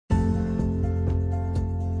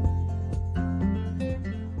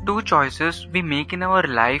Two choices we make in our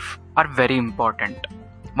life are very important.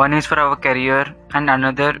 One is for our career and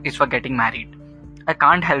another is for getting married. I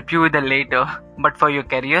can't help you with the later, but for your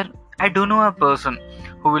career, I do know a person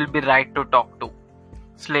who will be right to talk to.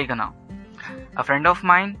 Slegana. A friend of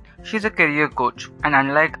mine, she's a career coach, and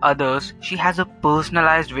unlike others, she has a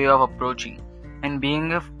personalized way of approaching. And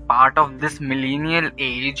being a part of this millennial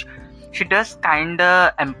age, she does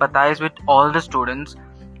kinda empathize with all the students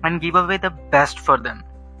and give away the best for them.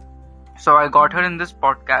 So I got her in this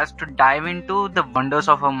podcast to dive into the wonders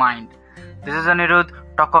of her mind. This is Anirudh.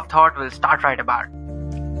 Talk of Thought will start right about.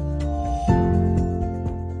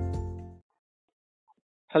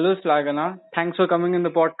 Hello, Slagana. Thanks for coming in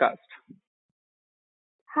the podcast.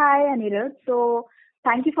 Hi, Anirudh. So,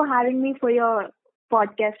 thank you for having me for your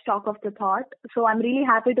podcast, Talk of the Thought. So, I'm really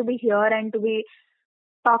happy to be here and to be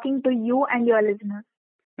talking to you and your listeners.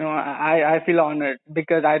 No, I feel honored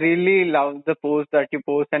because I really love the post that you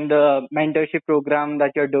post and the mentorship program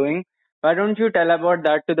that you're doing. Why don't you tell about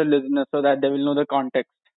that to the listeners so that they will know the context?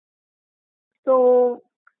 So,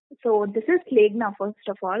 this is Legna, first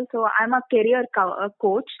of all. So, I'm a career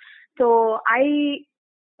coach. So, I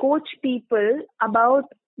coach people about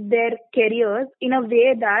their careers in a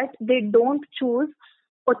way that they don't choose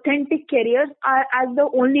authentic careers as the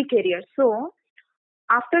only career. So,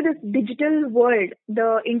 after this digital world,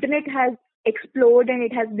 the internet has exploded and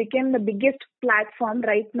it has become the biggest platform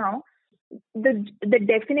right now. The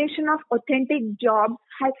definition of authentic jobs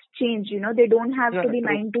has changed. They don't have to be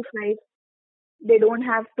True. 9 to 5. They don't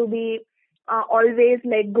have to be always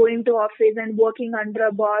like going to office and working under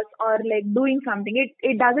a boss or like doing something.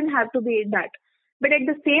 It doesn't have to be that. But at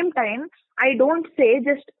the same time, I don't say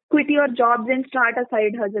just quit your jobs and start a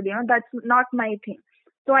side hustle. That's not my thing.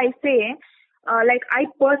 So I say, like I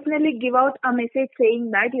personally give out a message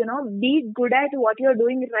saying that be good at what you're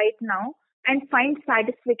doing right now and find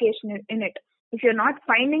satisfaction in it. If you're not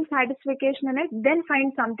finding satisfaction in it, then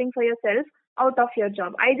find something for yourself out of your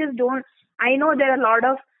job. I know there are a lot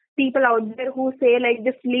of people out there who say like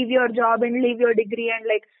just leave your job and leave your degree and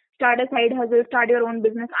like start a side hustle, start your own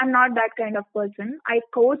business. I'm not that kind of person. I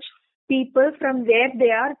coach people from where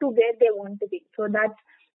they are to where they want to be.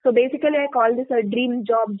 So basically I call this a dream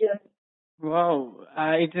job journey. Wow,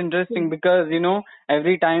 it's interesting because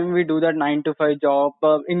every time we do that 9 to 5 job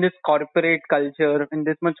in this corporate culture, in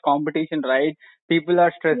this much competition, right? People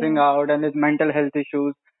are stressing Yeah. out and there's mental health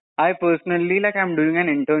issues. I personally like I'm doing an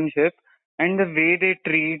internship and the way they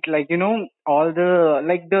treat like all the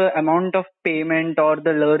like the amount of payment or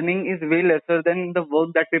the learning is way lesser than the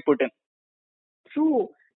work that we put in. True.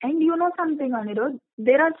 And you know something, Anirudh?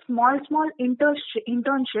 There are small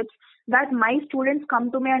internships that my students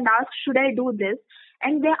come to me and ask, should I do this?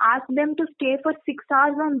 And they ask them to stay for 6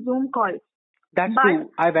 hours on Zoom calls. That's But true.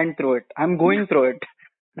 I went through it. I'm going through it.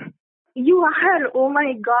 you are, oh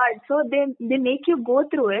my God. So they make you go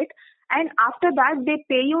through it. And after that, they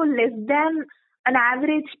pay you less than an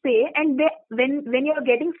average pay. And when you're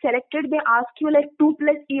getting selected, they ask you like 2+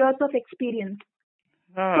 years of experience.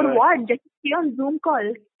 For Ah, what? Just be on Zoom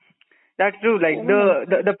call. that's true. Like Oh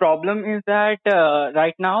my the problem is that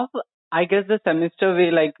right now, I guess the semester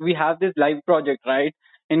we have this live project, right?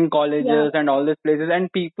 In Yeah. colleges and all these places,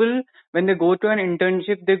 and people when they go to an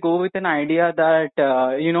internship, they go with an idea that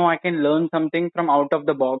I can learn something from out of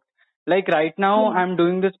the box. Like right now, Yeah. I'm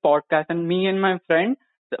doing this podcast, and me and my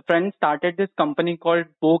friend started this company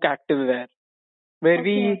called Book Activewear where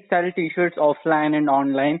Okay. we sell t-shirts offline and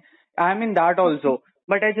online. I'm in that Okay. also.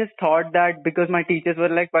 But I just thought that because my teachers were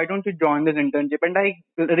like, why don't you join this internship? And I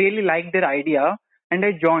really liked their idea and I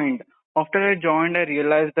joined. After I joined, I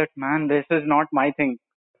realized that, man, this is not my thing.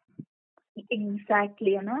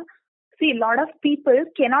 Exactly. See, a lot of people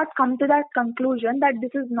cannot come to that conclusion that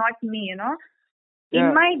this is not me. In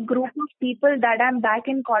Yeah. my group of people that I'm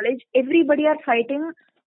back in college, everybody are fighting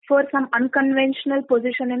for some unconventional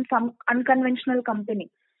position in some unconventional company.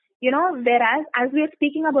 Whereas as we are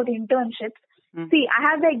speaking about internships, Mm, see, I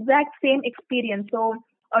have the exact same experience. So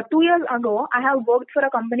 2 years ago, I have worked for a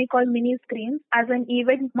company called Mini Screens as an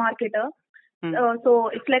event marketer. mm. So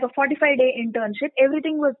it's like a 45-day internship.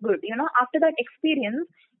 Everything was good. After that experience,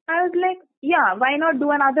 I was like, yeah, why not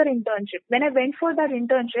do another internship? When I went for that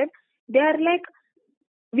internship, they are like,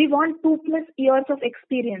 we want 2+ years of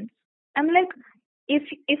experience. I'm like,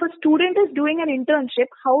 if a student is doing an internship,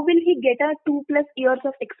 how will he get a 2+ years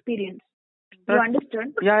of experience? You That's,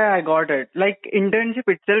 understood? yeah, I got it. Like internship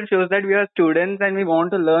itself shows that we are students and we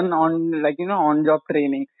want to learn on on job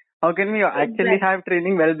training. How can we actually Exactly. have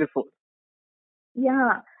training well before?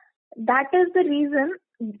 Yeah. That is the reason.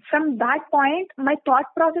 From that point, my thought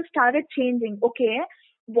process started changing. Okay,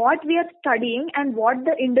 what we are studying and what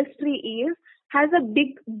the industry is has a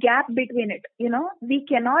big gap between it. We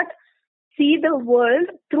cannot see the world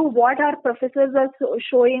through what our professors are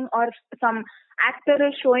showing, or some actor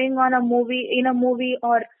is showing on a movie, in a movie,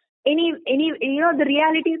 or any the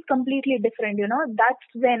reality is completely different. That's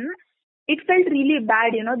when it felt really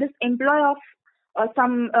bad. This employee of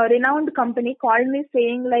some renowned company called me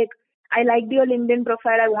saying like, I liked your LinkedIn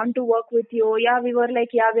profile, I want to work with you. Yeah, we were like,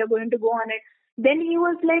 yeah, we are going to go on it. Then he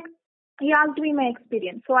was like, he asked me my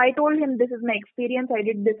experience, so I told him this is my experience, I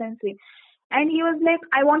did this and see. And he was like,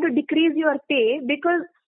 I want to decrease your pay because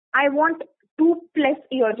I want 2+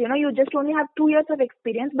 years. You just only have 2 years of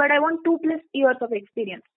experience, but I want 2+ years of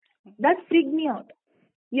experience. That freaked me out.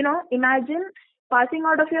 Imagine passing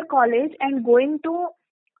out of your college and going to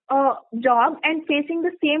a job and facing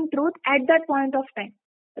the same truth at that point of time.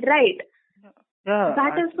 Right. Yeah,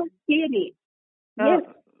 That is so scary. yeah.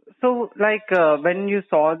 Yes. So, like, when you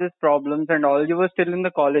saw these problems and all, you were still in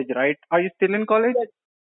the college, right? Are you still in college? Yes.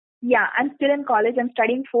 Yeah, I'm still in college. I'm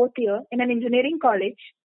studying fourth year in an engineering college.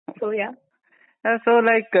 So yeah. So,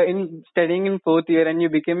 like, in studying in fourth year and you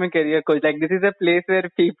became a career coach, like, this is a place where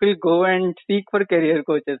people go and seek for career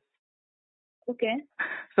coaches. Okay.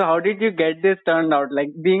 So, how did you get this turned out? Like,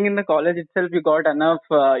 being in the college itself, you got enough,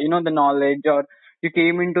 the knowledge, or you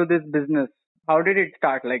came into this business. How did it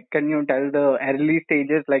start? Like, can you tell the early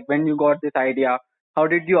stages, like, when you got this idea? How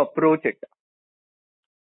did you approach it?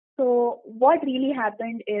 So what really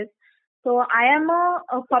happened is, so I am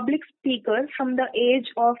a public speaker from the age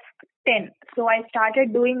of 10. So I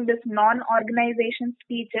started doing this non-organization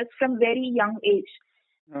speeches from very young age.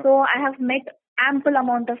 So I have met ample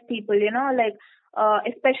amount of people, like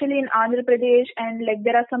especially in Andhra Pradesh, and like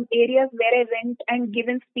there are some areas where I went and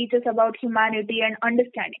given speeches about humanity and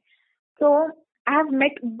understanding. So I have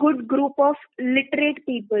met good group of literate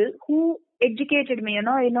people who educated me.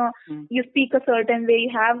 Mm. You speak a certain way,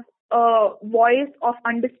 you have a voice of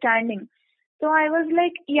understanding. So I was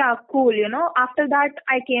like, yeah, cool. After that,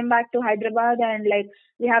 I came back to Hyderabad, and like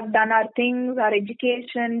we have done our things, our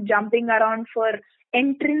education, jumping around for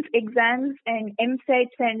entrance exams and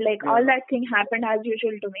MSETs, and like all that thing happened as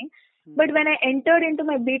usual to me. But when I entered into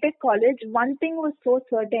my BTech college, one thing was so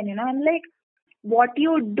certain. I'm like, what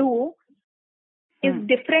you do is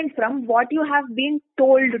different from what you have been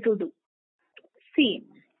told to do. See,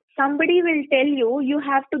 somebody will tell you you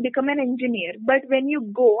have to become an engineer, but when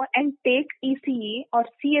you go and take ECE or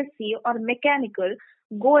CSE or mechanical,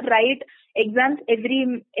 go write exams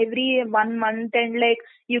every 1 month, and like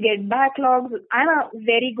you get backlogs. I'm a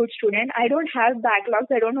very good student. I don't have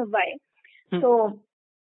backlogs. I don't know why. So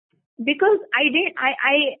because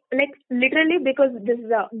I like literally, because this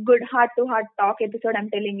is a good heart to heart talk episode, I'm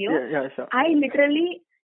telling you. Yeah, sure. I literally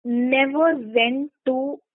never went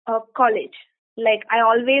to a college. Like I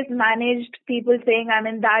always managed people saying I'm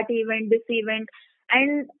in that event, this event.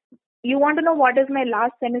 And you want to know what is my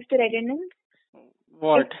last semester attendance?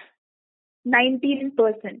 What? It's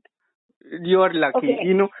 19%. You are lucky.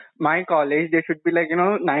 Okay. My college, there should be like,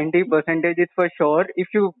 90% is for sure. If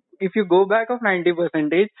you go back of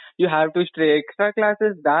 90%, you have to stay extra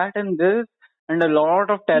classes, that and this, and a lot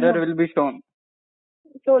of terror No. will be shown.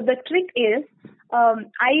 So the trick is,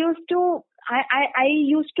 I used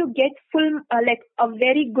to get full like a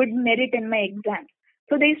very good merit in my exams.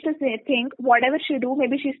 So they used to think whatever she do,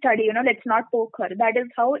 maybe she study. Let's not poke her. That is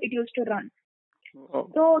how it used to run. Oh.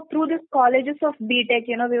 So through these colleges of BTech,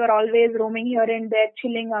 we were always roaming here and there,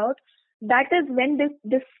 chilling out. That is when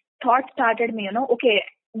this thought started me. Okay,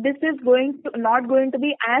 this is not going to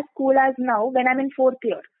be as cool as now when I'm in fourth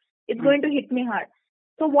year. It's going to hit me hard.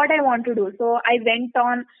 So what I want to do? So I went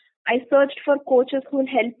on. I searched for coaches who will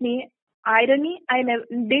help me. Irony, I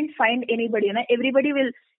didn't find anybody. Everybody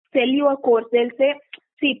will sell you a course. They'll say,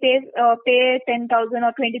 see, pay 10,000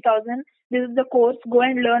 or 20,000. This is the course. Go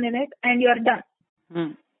and learn in it, and you're done.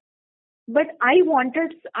 But I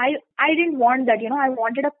didn't want that. I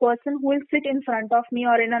wanted a person who will sit in front of me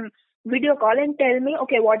or in a video call and tell me,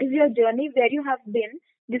 okay, what is your journey, where you have been,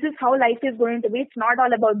 this is how life is going to be. It's not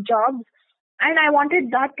all about jobs. And I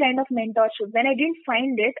wanted that kind of mentorship. When I didn't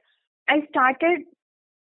find it, I started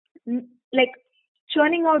like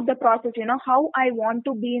churning out the process, how I want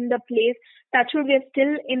to be in the place. Touchwood, we are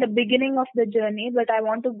still in the beginning of the journey, but I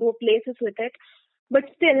want to go places with it. But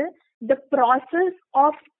still, the process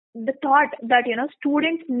of the thought that,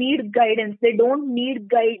 students need guidance. They don't need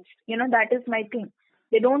guides. That is my thing.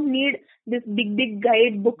 They don't need this big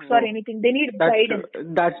guide books or anything. They need guidance.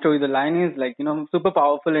 That's true. The line is like, super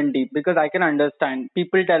powerful and deep, because I can understand.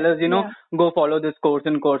 People tell us, go follow this course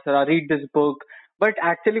in Coursera, read this book. But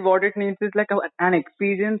actually, what it needs is like an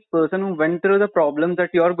experienced person who went through the problems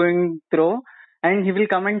that you're going through, and he will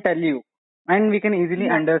come and tell you, and we can easily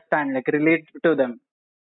Yeah. understand, like relate to them.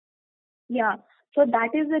 Yeah. So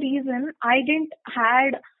that is the reason I didn't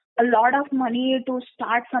had a lot of money to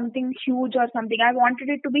start something huge or something. I wanted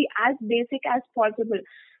it to be as basic as possible.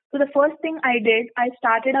 So the first thing I did, I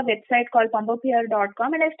started a website called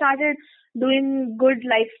pumpuphere.com, and I started doing good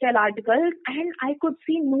lifestyle articles, and I could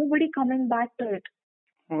see nobody coming back to it.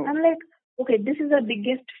 Oh, I'm like, okay, this is the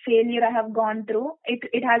biggest failure I have gone through.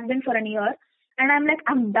 It has been for a year, and I'm like,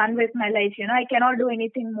 I'm done with my life. I cannot do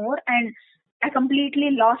anything more, and I completely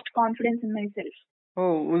lost confidence in myself.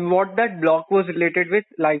 oh, what that blog was related with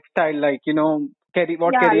lifestyle, like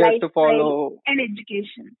what Yeah, careers to lifestyle follow. and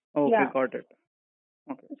education. Okay, Yeah. got it.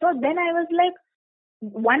 Okay. So then I was like,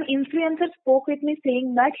 one influencer spoke with me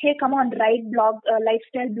saying that, hey, come on, write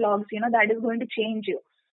lifestyle blogs. That is going to change you.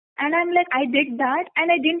 And I'm like, I did that,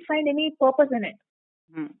 and I didn't find any purpose in it.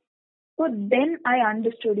 Hmm. So then I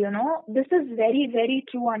understood, this is very, very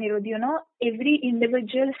true, Anirudh. Every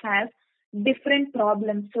individual has different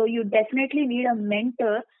problems. So you definitely need a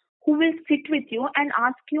mentor who will sit with you and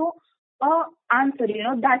ask you a answer.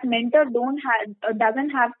 That mentor doesn't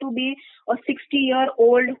have to be a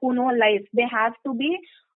 60-year-old who know life. They have to be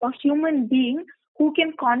a human being who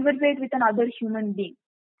can conversate with another human being.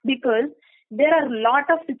 Because there are a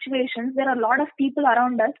lot of situations, there are a lot of people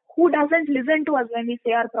around us who doesn't listen to us when we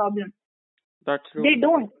say our problem. That's true.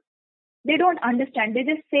 They don't understand. They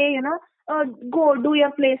just say, go do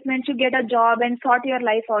your placements, you get a job and sort your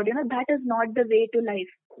life out. That is not the way to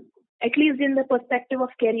life, at least in the perspective of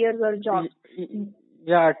careers or jobs. Y- y-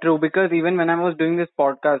 Yeah, true. Because even when I was doing this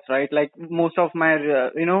podcast, right, like most of my,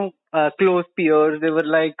 close peers, they were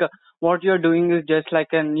like, what you're doing is just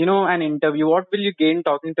like an interview. What will you gain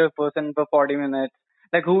talking to a person for 40 minutes?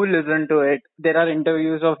 Like, who will listen to it? There are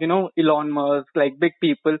interviews of, Elon Musk, like big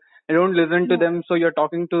people. I don't listen to Yeah. them. So you're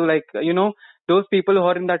talking to like, those people who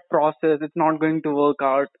are in that process. It's not going to work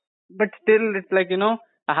out. But still, it's like,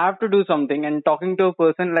 I have to do something. And talking to a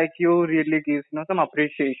person like you really gives, some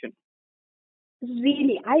appreciation.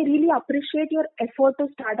 Really, I really appreciate your effort to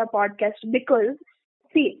start a podcast because,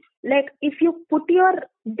 see, like if you put your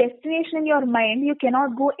destination in your mind, you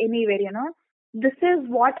cannot go anywhere. This is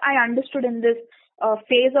what I understood in this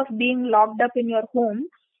phase of being locked up in your home.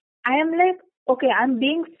 I am like, okay, I'm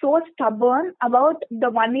being so stubborn about the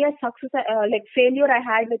 1 year success, like failure I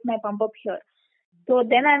had with my pump up here. So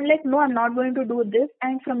then I'm like, no, I'm not going to do this.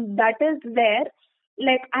 And from that is where,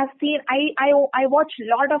 like, I watch a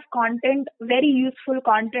lot of content, very useful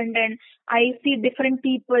content, and I see different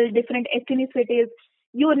people, different ethnicities.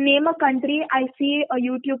 You name a country, I see a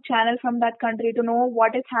YouTube channel from that country to know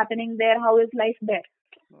what is happening there, how is life there.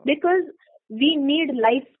 Because we need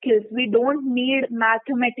life skills. We don't need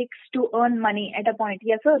mathematics to earn money at a point.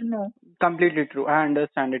 Yes or no? Completely true. I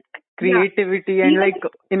understand it. Yeah. Creativity and Even like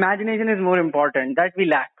imagination is more important. That we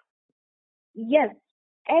lack. Yes.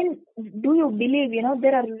 And do you believe,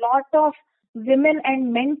 there are a lot of women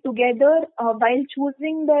and men together while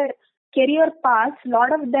choosing their career paths, a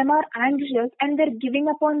lot of them are anxious and they're giving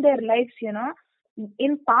up on their lives.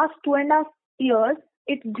 In past 2.5 years,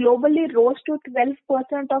 it globally rose to 12%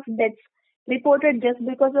 of deaths reported just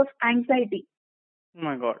because of anxiety Oh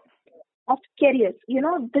my God. of careers.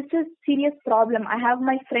 This is serious problem. I have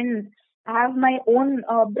my friends. I have my own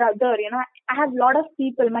brother. I have a lot of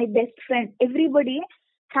people, my best friend. Everybody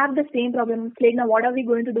have the same problem. It's like, now what are we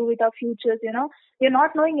going to do with our futures? We're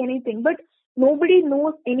not knowing anything, but nobody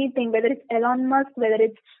knows anything. Whether it's Elon Musk, whether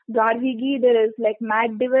it's Garvigi, there is like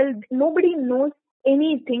Matt Devil. Nobody knows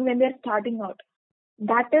anything when they're starting out.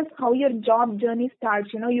 That is how your job journey starts.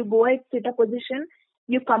 You go and sit a position,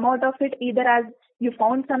 you come out of it either as you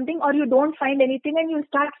found something or you don't find anything and you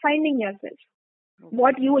start finding yourself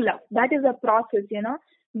what you love. That is a process.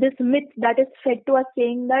 This myth that is fed to us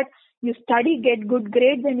saying that you study, get good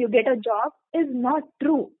grades, and you get a job is not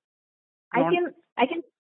true. I Not, can, I can,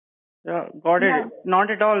 got yeah. it. Not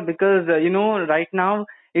at all. Because, right now,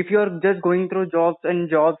 if you're just going through jobs and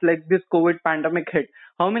jobs like this COVID pandemic hit,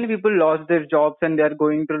 how many people lost their jobs and they're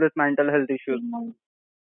going through this mental health issues?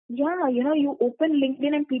 Yeah, you open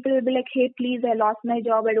LinkedIn and people will be like, hey, please, I lost my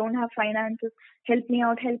job. I don't have finances. Help me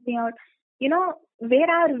out, help me out. Where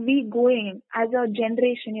are we going as a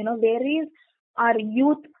generation? Where is our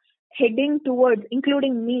youth heading towards,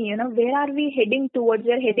 including me? Where are we heading towards?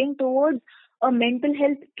 We're heading towards a mental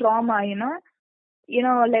health trauma.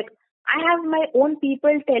 Like I have my own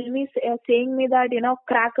people tell me, saying me that,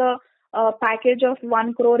 crack a package of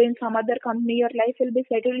 1 crore in some other company, your life will be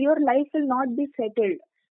settled. Your life will not be settled.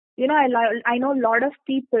 I know a lot of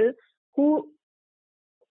people who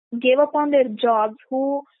gave up on their jobs,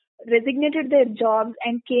 who resignated their jobs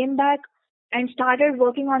and came back and started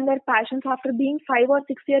working on their passions after being 5 or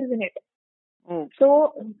 6 years in it. Oh,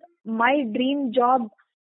 So my dream job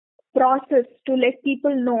process to let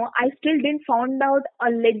people know, I still didn't found out a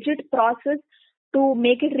legit process to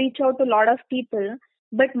make it reach out to a lot of people.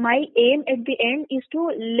 But my aim at the end is to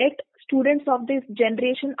let students of this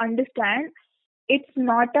generation understand it's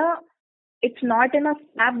not a it's not in a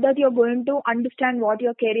snap that you're going to understand what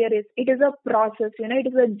your career is. It is a process, it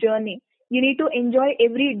is a journey. You need to enjoy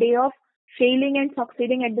every day of failing and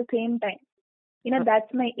succeeding at the same time.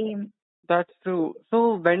 That's my aim. that's true.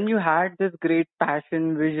 So when you had this great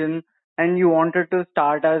passion, vision, and you wanted to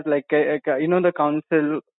start as like the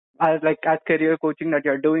council as like as career coaching that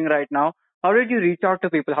you're doing right now, how did you reach out to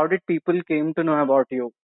people? How did people came to know about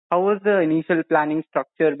you? How was the initial planning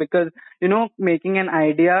structure? Because making an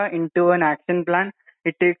idea into an action plan,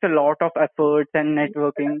 it takes a lot of efforts and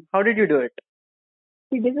networking. How did you do it?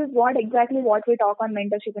 See, this is what we talk on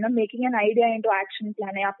mentorship, making an idea into action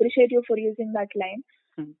plan. I appreciate you for using that line.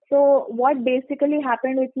 Hmm. So what basically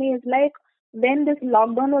happened with me is like when this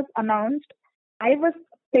lockdown was announced, I was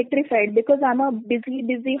petrified because I'm a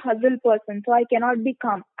busy hustle person. So I cannot be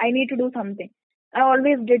calm. I need to do something. I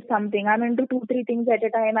always did something. I'm into two, three things at a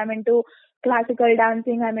time. I'm into classical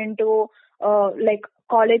dancing. I'm into like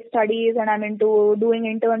college studies, and I'm into doing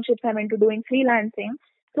internships. I'm into doing freelancing.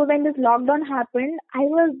 So when this lockdown happened, I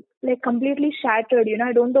was like completely shattered.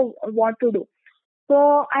 I don't know what to do.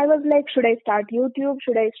 So I was like, should I start YouTube?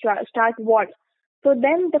 Should I start what? So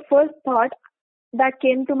then the first thought that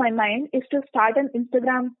came to my mind is to start an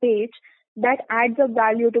Instagram page that adds a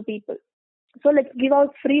value to people. So let's give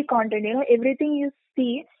out free content. Everything you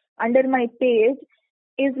see under my page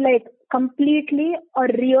is like completely a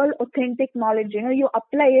real authentic knowledge. You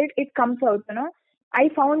apply it, it comes out. I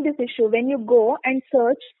found this issue when you go and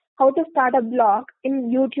search how to start a blog in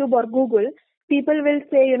YouTube or Google. People will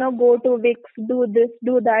say, go to Wix, do this,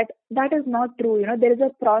 do that. That is not true. There is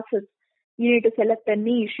a process. You need to select a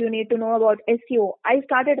niche. You need to know about SEO. I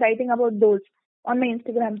started writing about those on my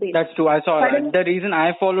Instagram page. That's true. I saw that. Suddenly, The reason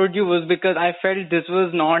I followed you was because I felt this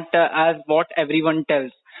was not as what everyone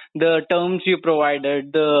tells. The terms you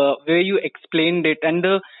provided, the way you explained it, and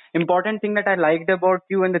the important thing that I liked about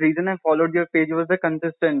you and the reason I followed your page was the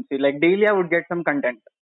consistency. Like daily, I would get some content.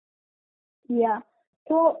 yeah.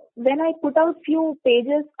 So when I put out few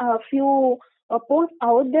pages, few posts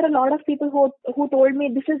out, there are a lot of people who told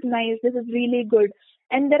me this is nice, this is really good,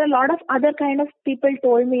 and there are a lot of other kind of people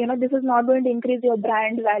told me, this is not going to increase your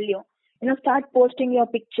brand value. Start posting your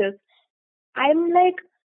pictures. I'm like,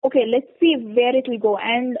 okay, let's see where it will go.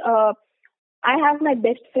 And I have my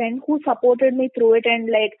best friend who supported me through it, and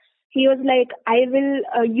like he was like, I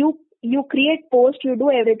will you create post, you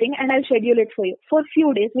do everything, and I'll schedule it for you for a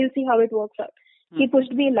few days. We'll see how it works out. He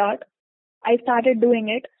pushed me a lot. I started doing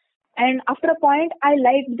it, and after a point, I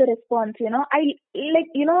liked the response. I like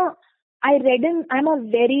I read in. I'm a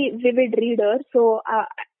very vivid reader, so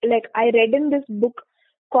like I read in this book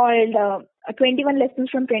called 21 Lessons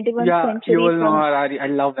from 21st Yeah, you Century will know from. Harari. I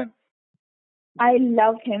love him. I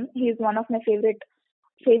love him. He's one of my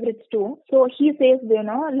favorites too. So he says,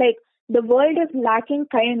 like the world is lacking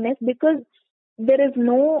kindness because there is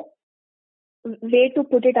no way to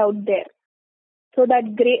put it out there. So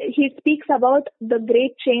that great, he speaks about the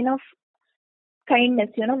great chain of kindness.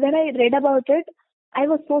 When I read about it, I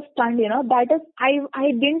was so stunned. That is,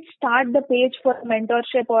 I didn't start the page for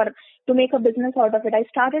mentorship or to make a business out of it. I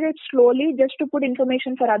started it slowly just to put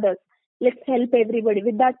information for others. Let's help everybody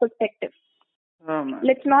with that perspective. Oh man.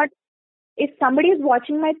 Let's not, if somebody is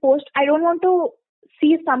watching my post, I don't want to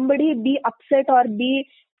see somebody be upset or be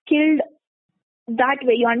killed that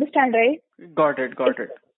way. You understand, right? Got it. If Got it.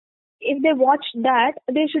 if they watch that,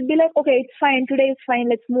 they should be like, okay, it's fine. Today is fine.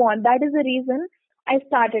 Let's move on. That is the reason I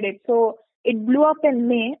started it. So it blew up in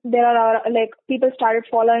May. There are like people started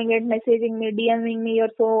following it, messaging me, DMing me, or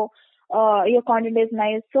so. Your content is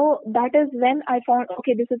nice. So that is when I found,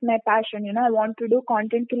 okay, this is my passion. I want to do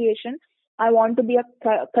content creation. I want to be a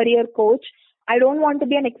career coach. I don't want to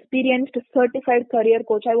be an experienced certified career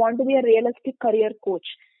coach. I want to be a realistic career coach.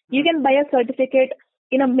 You can buy a certificate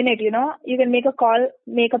in a minute. You can make a call,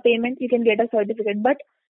 make a payment, you can get a certificate. But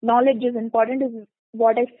knowledge is important, is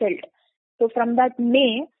what I felt. So from that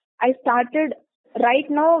May, I started. Right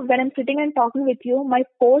now, when I'm sitting and talking with you, my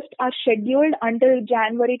posts are scheduled until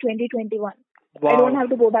January 2021. I don't Wow. have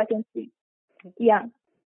to go back and see. Yeah.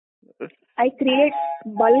 I create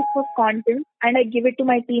bulk of content and I give it to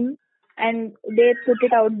my team, and they put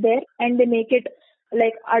it out there and they make it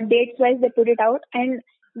like our dates wise, they put it out, and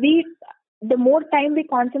we the more time we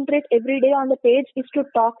concentrate every day on the page is to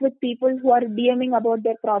talk with people who are DMing about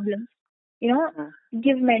their problems.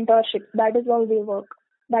 Give mentorship. That is how we work.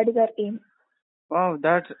 That is our aim. Wow,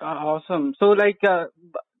 that's awesome. So like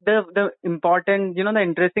the important, the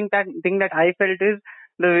interesting thing that I felt is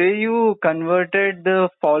the way you converted the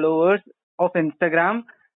followers of Instagram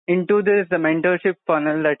into this mentorship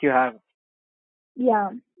funnel that you have.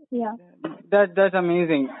 Yeah, yeah, That's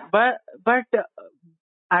amazing. But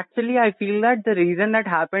actually, I feel that the reason that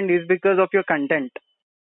happened is because of your content.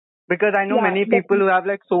 Because I know yeah, many people who definitely. have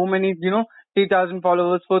like so many, 3,000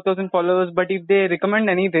 followers, 4,000 followers, but if they recommend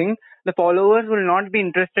anything, the followers will not be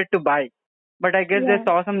interested to buy. But I guess they Yeah,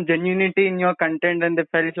 saw some genuinity in your content and they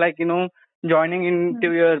felt like, joining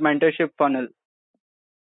into hmm, your mentorship funnel.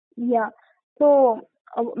 yeah. So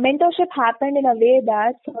mentorship happened in a way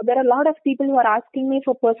that so there are a lot of people who are asking me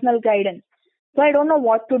for personal guidance. So I don't know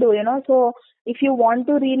what to do. So if you want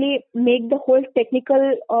to really make the whole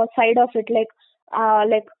technical side of it,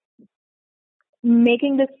 like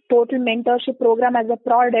making this total mentorship program as a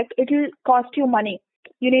product, it will cost you money.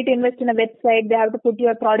 You need to invest in a website. They have to put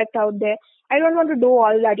your product out there. I don't want to do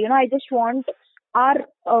all that. I just want our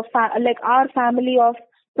our family of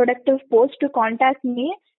productive posts to contact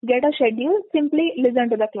me, get a schedule, simply listen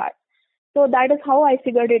to the class. So that is how I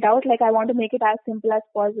figured it out. Like I want to make it as simple as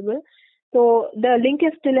possible. So the link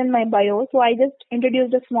is still in my bio. So I just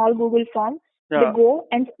introduced a small Google form. They Yeah. go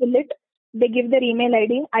and fill it. They give their email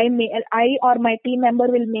ID. I or my team member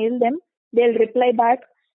will mail them. They'll reply back.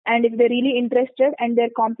 And if they're really interested and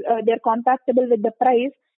they're compatible with the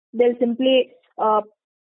price, they'll simply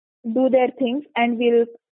do their things, and we'll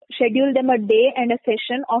schedule them a day and a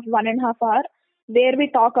session of 1.5 hours where we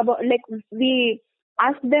talk about, like, we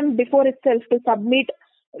ask them before itself to submit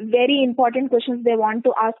very important questions they want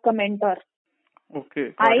to ask a mentor.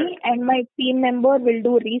 Okay, I got it. and my team member will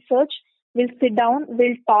do research. We'll sit down.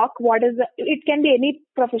 We'll talk. It can be any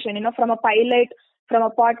profession, from a pilot, from a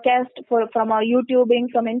podcast, from a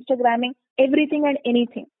YouTubing, from Instagramming, everything and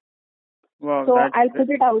anything. Wow, So that's I'll great. put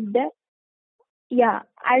it out there. Yeah,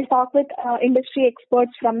 I'll talk with industry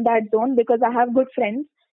experts from that zone because I have good friends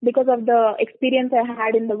because of the experience I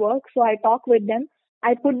had in the work. So I talk with them.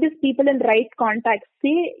 I put these people in right contacts.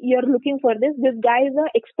 See, you're looking for this. This guy is an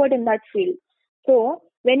expert in that field. So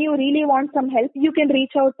when you really want some help, you can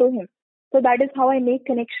reach out to him. So that is how I make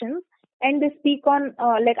connections. And they speak on,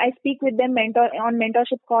 I speak with them on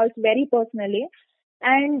mentorship calls very personally.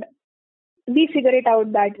 And we figure it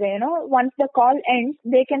out that way. Once the call ends,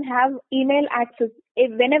 they can have email access.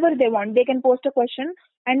 If whenever they want, they can post a question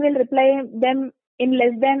and we'll reply them in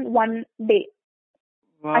less than 1 day,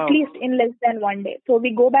 at Wow. least in less than 1 day. So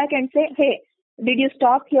we go back and say, hey, did you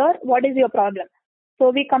stop here? What is your problem? So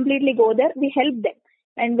we completely go there, we help them.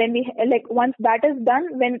 And when we, once that is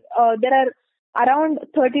done, when there are around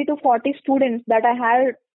 30 to 40 students that I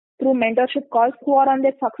had through mentorship calls who are on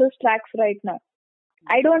their success tracks right now.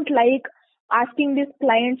 I don't like asking these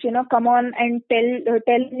clients, come on and tell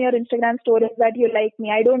in your Instagram stories that you like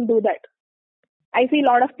me. I don't do that. I see a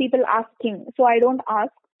lot of people asking, so I don't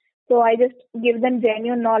ask. So I just give them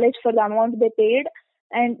genuine knowledge for the amount they paid,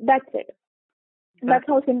 and that's it. That's That's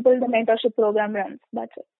how simple the mentorship program runs.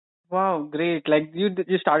 That's it. wow, great. Like you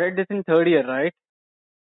started this in third year, right?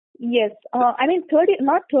 Yes. I mean,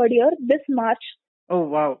 not third year, this March. Oh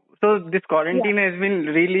wow. So this Yeah. quarantine has been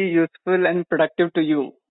really useful and productive to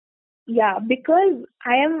you. Yeah, because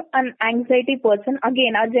I am an anxiety person.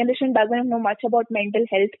 Again, our generation doesn't know much about mental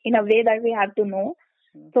health in a way that we have to know.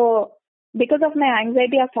 So, because of my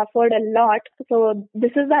anxiety, I've suffered a lot. So,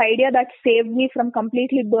 this is the idea that saved me from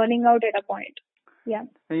completely burning out at a point. Yeah.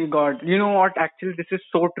 You got, you know what? Actually, this is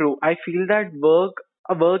so true. I feel that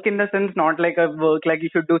a work in the sense, not like a work like you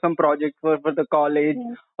should do some project for the college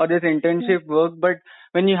Yes. or this Yes. internship work, but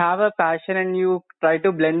when you have a passion and you try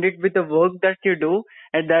to blend it with the work that you do,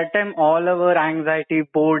 at that time, all our anxiety,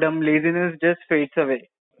 boredom, laziness just fades away.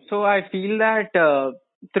 So I feel that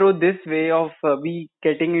through this way of we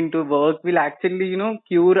getting into work will actually,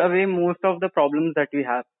 cure away most of the problems that we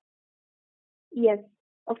have. Yes,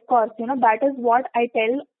 of course. That is what I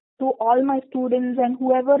tell to all my students and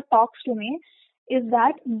whoever talks to me is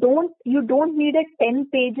that you don't need a 10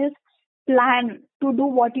 pages plan to do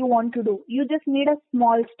what you want to do. You just need a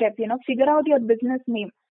small step, figure out your business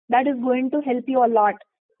name. That is going to help you a lot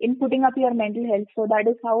in putting up your mental health. So that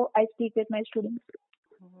is how I speak with my students.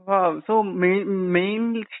 Wow. So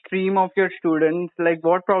main stream of your students, like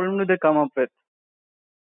what problem do they come up with?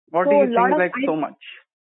 What do So you a lot think of like so much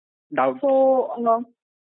doubts? so uh,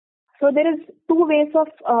 So there is two ways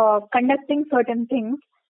of conducting certain things.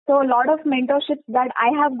 So a lot of mentorships that I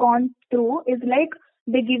have gone through is like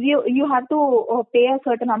They give you have to pay a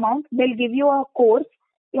certain amount. They'll give you a course.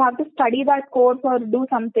 You have to study that course or do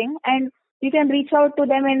something, and you can reach out to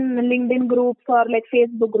them in LinkedIn groups or like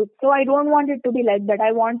Facebook groups. So I don't want it to be like that.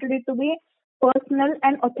 I wanted it to be personal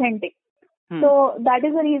and authentic. So that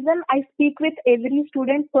is the reason I speak with every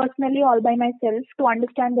student personally all by myself to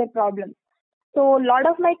understand their problems. So a lot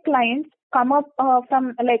of my clients come up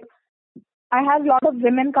from like I have a lot of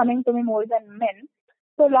women coming to me more than men.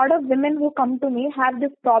 So a lot of women who come to me have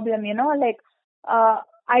this problem, like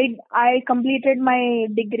I completed my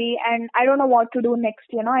degree and I don't know what to do next.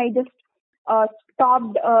 I just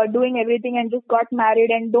stopped doing everything and just got married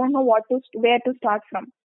and don't know where to start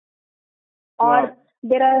from. Wow. Or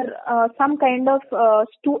there are some kind of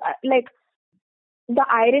like the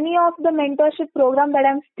irony of the mentorship program that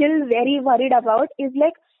I'm still very worried about is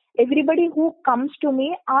like everybody who comes to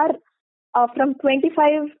me are from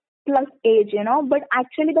 25 plus age, but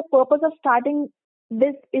actually the purpose of starting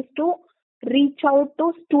this is to reach out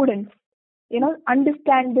to students,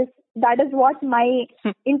 understand this. That is what my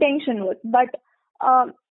intention was. But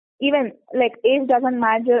even like age doesn't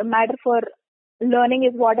matter for learning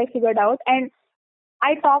is what I figured out. And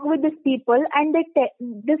I talk with these people and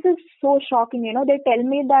this is so shocking, they tell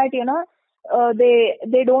me that,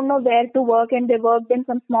 they don't know where to work and they worked in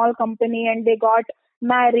some small company and they got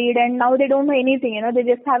married and now they don't know anything, they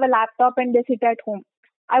just have a laptop and they sit at home.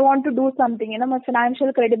 I want to do something, my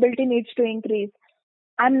financial credibility needs to increase.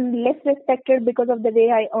 I'm less respected because of the way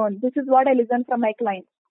I earn. This is what I listen from my clients.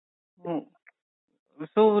 Oh.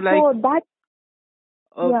 So like, so that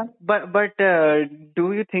yeah. But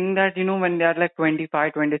do you think that, when they are like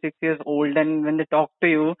 25, 26 years old and when they talk to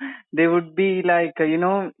you, they would be like,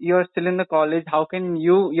 you're still in the college. How can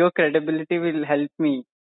your credibility will help me?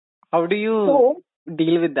 How do you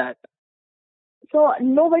deal with that? So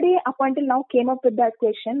nobody up until now came up with that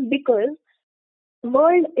question because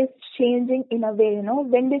world is changing in a way,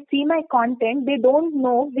 when they see my content, they don't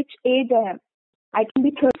know which age I am. I can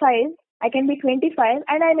be 35, I can be 25,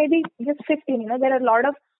 and I may be just 15. There are a lot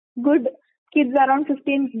of good kids around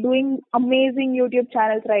 15 doing amazing YouTube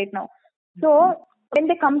channels right now. So when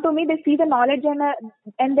they come to me, they see the knowledge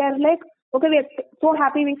and they're like, okay, we're so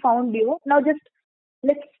happy we found you. Now just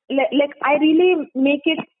like I really make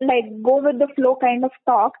it like go with the flow kind of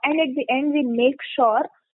talk, and at the end we make sure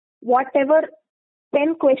whatever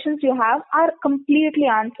 10 questions you have are completely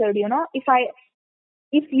answered.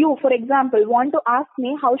 If you, for example, want to ask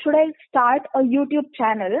me how should I start a YouTube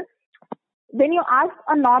channel, when you ask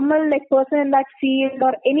a normal like person in that field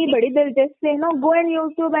or anybody, they'll just say, no, go on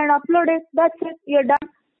YouTube and upload it. That's it. You're done.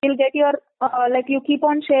 You'll get your like you keep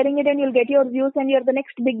on sharing it and you'll get your views and you're the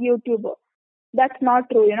next big YouTuber. That's not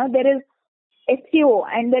true. There is SEO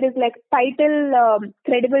and there is like title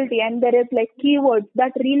credibility and there is like keywords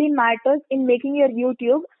that really matters in making your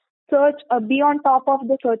YouTube search be on top of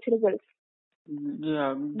the search results.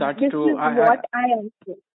 Yeah, that's this true. is what I am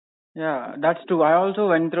saying. Yeah, that's true. I also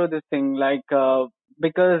went through this thing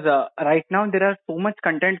because right now there are so much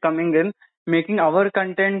content coming in. Making our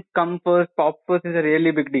content come first, pop first is a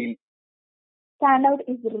really big deal. Standout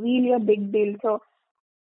is really a big deal. So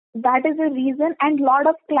that is the reason, and a lot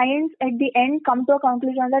of clients at the end come to a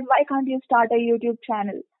conclusion that why can't you start a YouTube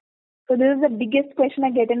channel? So this is the biggest question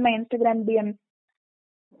I get in my Instagram DMs.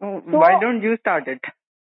 So, why don't you start it?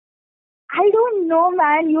 I don't know,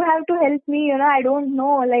 man. You have to help me. I don't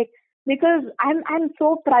know, because I'm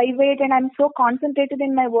so private and I'm so concentrated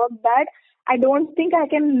in my work that I don't think I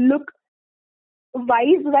can look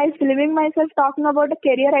wise while filming myself talking about a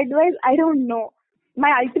career advice. I don't know.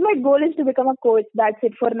 My ultimate goal is to become a coach. That's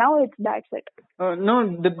it. For now, that's it.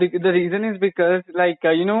 No, the reason is because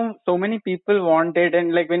so many people want it,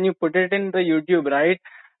 and like when you put it in the YouTube, right?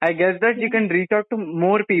 I guess that you can reach out to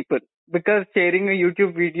more people because sharing a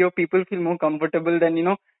YouTube video, people feel more comfortable than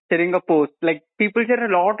sharing a post. Like people share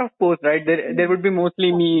a lot of posts, right? There would be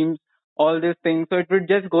mostly memes, all these things, so it would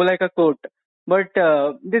just go like a quote. But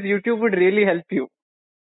this YouTube would really help you.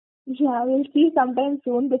 Yeah, we'll see sometime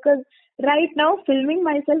soon because right now filming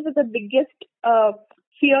myself is the biggest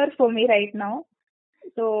fear for me right now.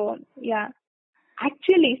 So yeah,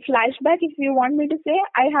 actually, flashback. If you want me to say,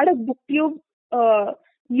 I had a booktube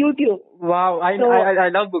YouTube. Wow, I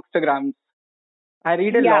love bookstagrams. I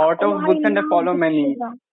read a lot of books and I follow many.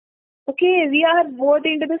 Okay, we are both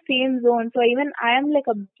into the same zone. So even I am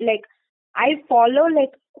I follow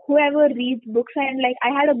like whoever reads books and like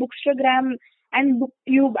I had a bookstagram and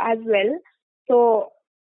booktube as well. So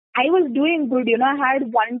I was doing good, I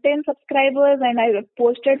had 110 subscribers and I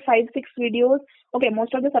posted 5-6 videos. Okay,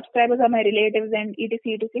 most of the subscribers are my relatives and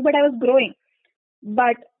etc, but I was growing.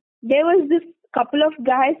 But there was this couple of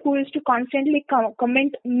guys who used to constantly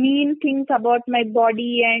comment mean things about my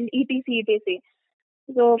body and etc etc.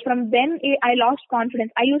 So from then I lost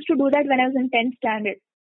confidence. I used to do that when I was in 10th standard.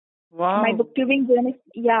 My Wow. bookkeeping journey,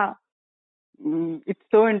 yeah, It's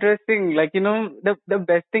so interesting. Like, the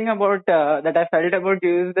best thing about that I felt about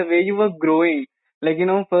you is the way you were growing. Like,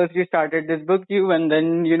 first you started this book, and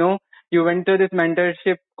then, you went to this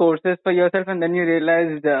mentorship courses for yourself, and then you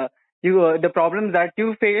realized the problems that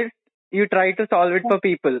you faced, you try to solve it yeah, for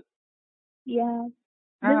people. yeah.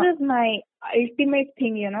 This Ah, is my ultimate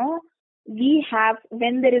thing, We have,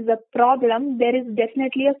 when there is a problem, there is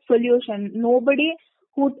definitely a solution. Nobody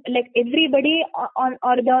who, like everybody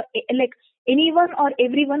or the, like anyone or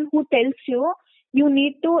everyone who tells you, you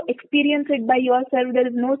need to experience it by yourself, there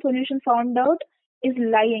is no solution found out, is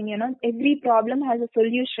lying, Every problem has a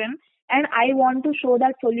solution. And I want to show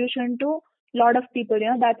that solution to lot of people,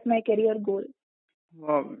 That's my career goal.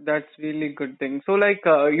 wow, that's really good thing. So, like,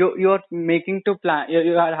 you're making to plan,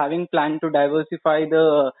 you are having plan to diversify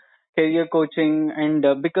the career coaching, and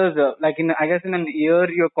because, like, I guess in an year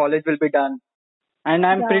your college will be done. And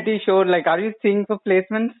I'm Yeah. pretty sure, like, are you seeing for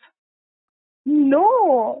placements?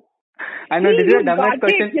 No. I know See, this is the you got dumbest it.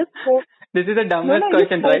 question. You spoke. This is the No, dumbest no, you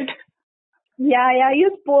question, right? spoke. Yeah, yeah, you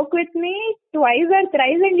spoke with me twice or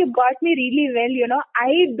thrice and you got me really well,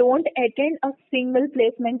 I don't attend a single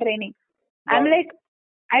placement training. I'm Wow. like,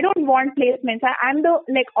 I don't want placements. I'm the,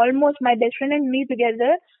 like, almost my best friend and me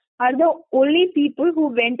together are the only people who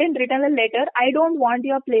went and written a letter. I don't want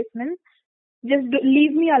your placements. Just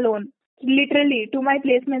leave me alone. Literally, to my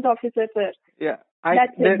placements officer, sir. Yeah.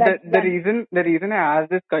 That's it. That's done. The reason I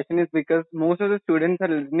asked this question is because most of the students are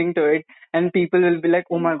listening to it, and people will be like,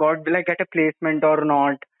 oh my God, will I get a placement or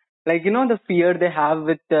not? Like, the fear they have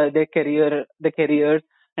with the careers.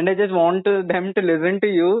 And I just want them to listen to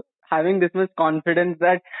you having this much confidence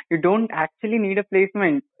that you don't actually need a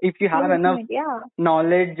placement. If you have enough Placement, yeah.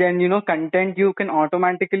 knowledge and, content, you can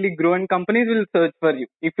automatically grow and companies will search for you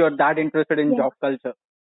if you're that interested in Yeah. job culture.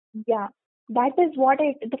 Yeah, that is what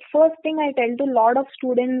the first thing I tell to a lot of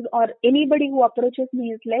students or anybody who approaches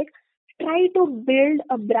me is like, try to build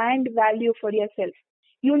a brand value for yourself.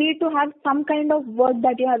 You need to have some kind of work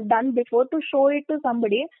that you have done before to show it to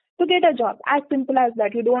somebody to get a job. As simple as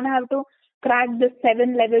that. You don't have to crack the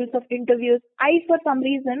 7 levels of interviews. I, for some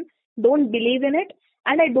reason, don't believe in it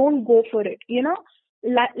and I don't go for it.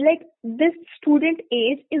 Like this student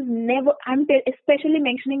age is never, especially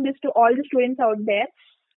mentioning this to all the students out there,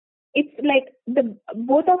 it's like the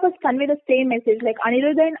both of us convey the same message. Like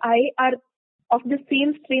Aniruddha and I are of the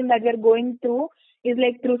same stream that we're going through is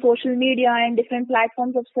like through social media and different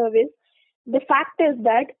platforms of service. The fact is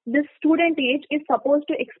that this student age is supposed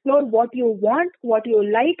to explore what you want, what you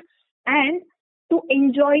like, and to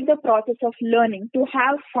enjoy the process of learning, to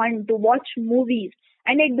have fun, to watch movies,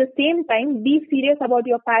 and at the same time be serious about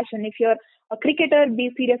your passion. If you're a cricketer,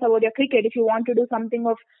 be serious about your cricket. If you want to do something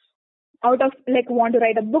of out of like want to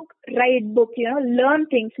write a book, write book, learn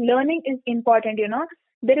things. Learning is important,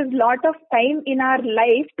 there is lot of time in our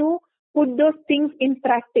life to put those things in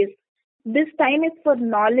practice. This time is for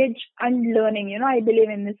knowledge and learning, I believe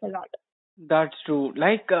in this a lot. That's true.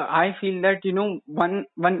 Like, I feel that, one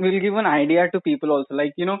will give an idea to people also.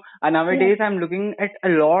 Like, Yeah, nowadays I'm looking at a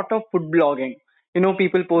lot of food blogging.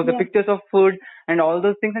 People post the yeah, pictures of food and all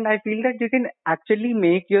those things. And I feel that you can actually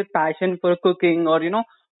make your passion for cooking or,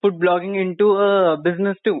 food blogging into a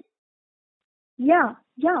business too. yeah,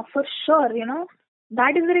 yeah, for sure,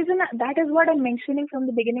 that is the reason, that is what I'm mentioning from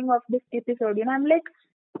the beginning of this episode. I'm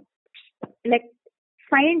like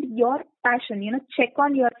find your passion, check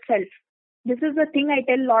on yourself. This is the thing I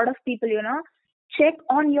tell a lot of people, check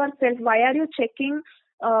on yourself. Why are you checking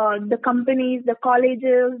the companies, the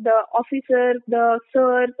colleges, the officers, the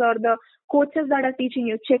sirs or the coaches that are teaching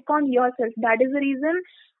you? Check on yourself. That is the reason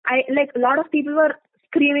I like a lot of people were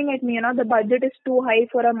screaming at me, the budget is too high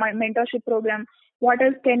for a mentorship program. What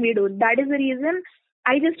else can we do? That is the reason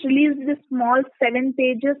I just released this small 7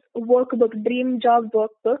 pages workbook, dream job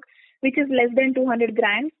workbook, which is less than 200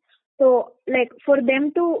 grand. So, like, for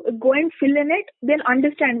them to go and fill in it, they'll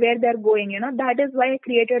understand where they're going, That is why I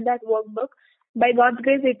created that workbook. By God's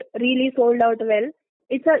grace, it really sold out well.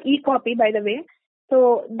 It's a e-copy, by the way.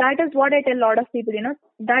 So, that is what I tell a lot of people,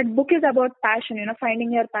 That book is about passion,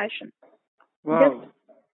 finding your passion. Just, Wow.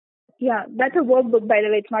 yeah, that's a workbook, by the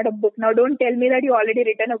way. It's not a book. Now, don't tell me that you already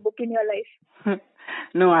written a book in your life.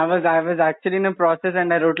 No, I was actually in a process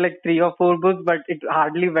and I wrote like 3 or 4 books, but it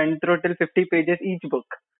hardly went through till 50 pages each book.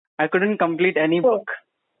 I couldn't complete any book.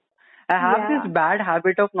 So, I have this yeah. bad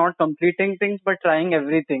habit of not completing things but trying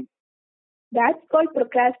everything. That's called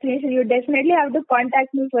procrastination. You definitely have to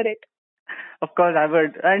contact me for it. Of course, I've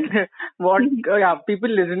heard. And what, yeah, people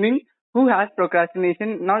listening who has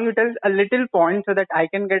procrastination, now you tell a little point so that I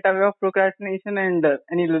can get away of procrastination and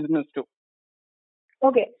any listeners too.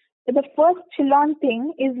 Okay. So the first chillon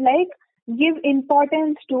thing is like give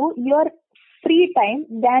importance to your free time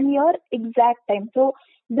than your exact time. So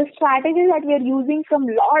the strategy that we are using from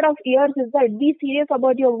lot of years is that be serious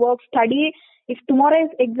about your work, study. If tomorrow is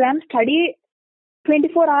exam, study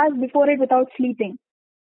 24 hours before it without sleeping.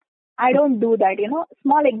 I don't do that,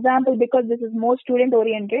 Small example because this is more student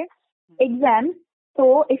oriented. Exam.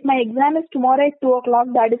 So if my exam is tomorrow at 2 o'clock,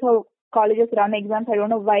 that is how colleges run exams. I don't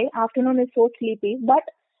know why. Afternoon is so sleepy. But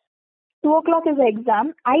 2 o'clock is the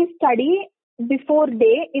exam. I study before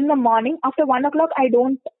day in the morning. After 1 o'clock, I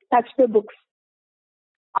don't touch the books.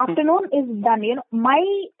 Afternoon is done. My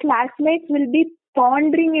classmates will be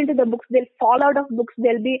pondering into the books. They'll fall out of books.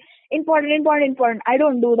 They'll be important. I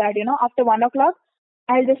don't do that. After 1 o'clock,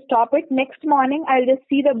 I'll just stop it. Next morning, I'll just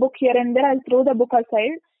see the book here and there. I'll throw the book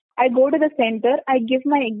aside. I go to the center. I give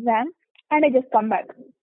my exam and I just come back.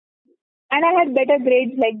 And I had better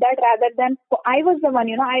grades like that rather than I was the one,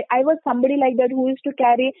 I was somebody like that who used to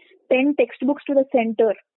carry 10 textbooks to the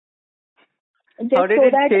center. Just How did so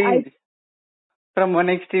it that change from one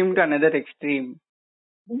extreme to another extreme?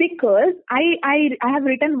 Because I have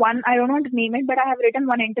written one, I don't want to name it, but I have written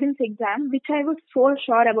one entrance exam which I was so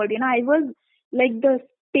sure about. I was like the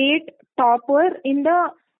state topper in the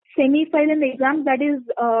semi-final exam that is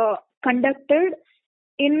conducted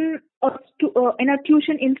in a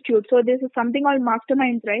tuition institute. So this is something called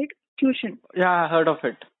masterminds, right? Tuition. Yeah, I heard of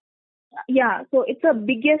it. Yeah, so it's the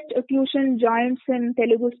biggest tuition joints in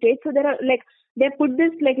Telugu state. So there are like they put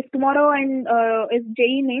this like if tomorrow and is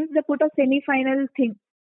JEE means they put a semi-final thing.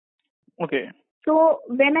 Okay. So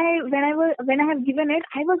when I have given it,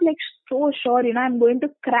 I was like so sure, I'm going to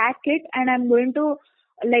crack it and I'm going to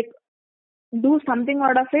like do something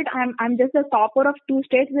out of it. I'm just the topper of two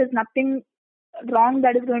states. There's nothing wrong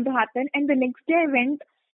that is going to happen. And the next day I went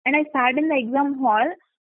and I sat in the exam hall.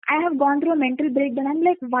 I have gone through a mental breakdown. I'm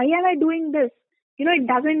like, why am I doing this? It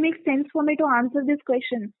doesn't make sense for me to answer this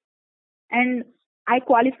question. And I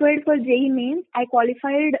qualified for JEE mains. I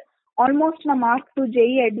qualified almost a mark to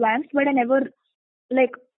JEE advanced, but I never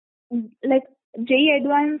like JEE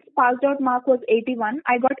advanced passed out mark was 81.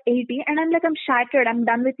 I got 80, and I'm shattered. I'm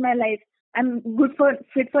done with my life. I'm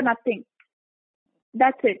fit for nothing.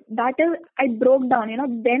 That's it. That is, I broke down.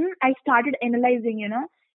 Then I started analyzing.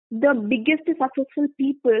 The biggest successful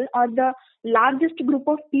people or the largest group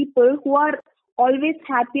of people who are always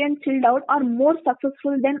happy and chilled out are more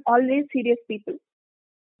successful than always serious people.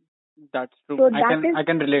 That's true. So I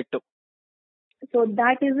can relate to. So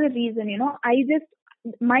that is the reason,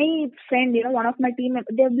 my friend, one of my team,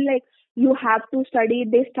 they'll be like, you have to study.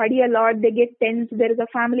 They study a lot. They get tense. There is a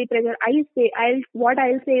family pressure. What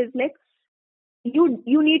I'll say is like, you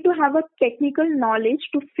need to have a technical knowledge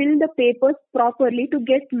to fill the papers properly to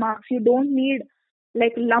get marks. You don't need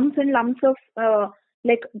like lumps and lumps of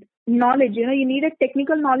like knowledge. You need a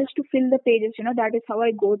technical knowledge to fill the pages. That is how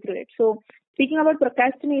I go through it. So speaking about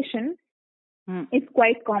procrastination, it's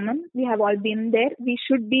quite common. We have all been there. We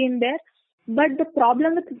should be in there. But the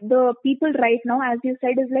problem with the people right now, as you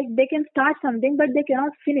said, is like they can start something, but they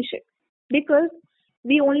cannot finish it because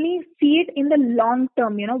we only see it in the long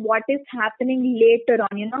term, what is happening later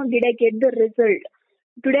on, did I get the result?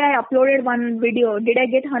 Today I uploaded one video. Did I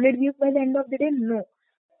get 100 views by the end of the day? No.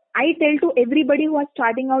 I tell to everybody who are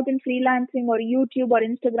starting out in freelancing or YouTube or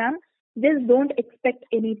Instagram, just don't expect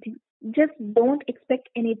anything. Just don't expect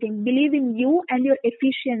anything. Believe in you and your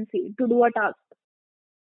efficiency to do a task.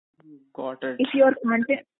 Got it. If your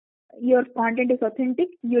content is authentic,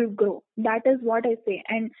 you'll grow. That is what I say.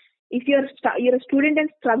 And if you're a student and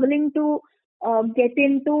struggling to get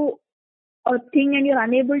into a thing and you're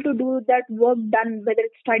unable to do that work done, whether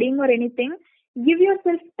it's studying or anything, give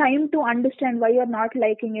yourself time to understand why you're not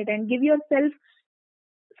liking it and give yourself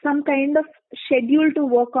some kind of schedule to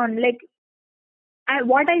work on. Like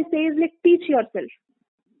what I say is like teach yourself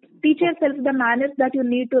the manners that you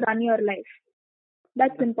need to run your life.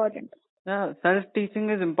 That's important. Yeah,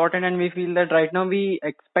 self-teaching is important, and we feel that right now we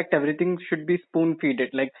expect everything should be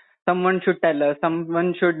spoon-feeded. Like someone should tell us,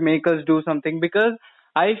 someone should make us do something. Because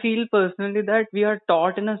I feel personally that we are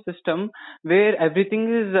taught in a system where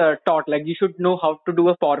everything is taught. Like you should know how to do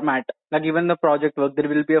a format. Like even the project work, there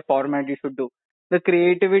will be a format you should do. The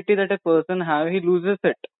creativity that a person have, he loses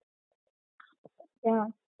it. Yeah.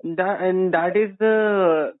 That is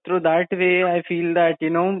the through that way I feel that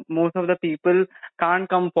most of the people can't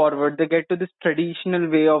come forward. They get to this traditional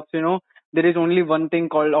way of there is only one thing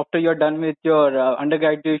called after you're done with your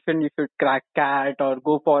undergraduation, you should crack CAT or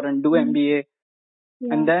go for and do Mm. MBA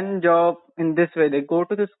and Yeah. then job in this way. They go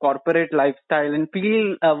to this corporate lifestyle and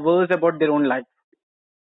feel worse about their own life.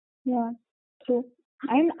 Yeah, true.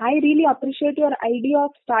 And I really appreciate your idea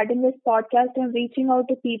of starting this podcast and reaching out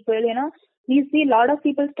to people. We see a lot of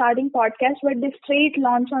people starting podcasts, but they straight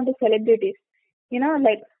launch onto celebrities.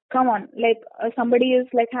 Like, come on, like somebody is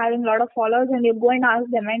like having a lot of followers and you go and ask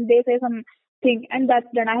them and they say something and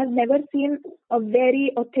that's done. I have never seen a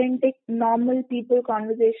very authentic, normal people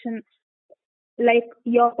conversation like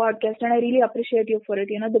your podcast, and I really appreciate you for it.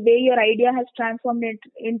 The way your idea has transformed it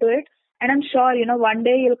into it, and I'm sure one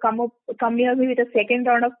day you'll come here with a second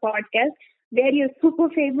round of podcast where you're super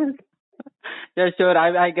famous. Yeah, sure.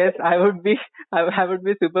 I guess I would be I would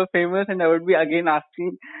be super famous and I would be again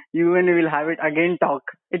asking you and we will have it again talk.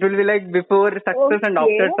 It will be like before success and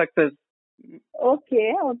Okay, after success.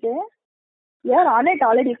 okay. You're on it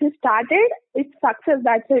already. If you started, it's success.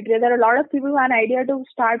 That's it. There are a lot of people who have an idea to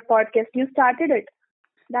start podcast. You started it.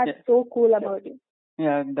 That's Yeah, so cool about you.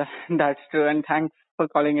 yeah, that's true. And thanks for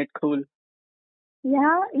calling it cool.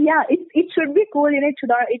 Yeah. It should be cool.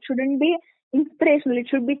 It shouldn't be inspirational. It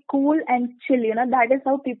should be cool and chill. That is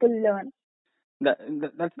how people learn.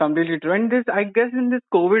 That's completely true. And this, I guess, in this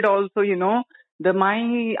COVID also,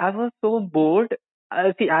 I was so bored.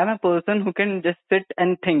 See, I'm a person who can just sit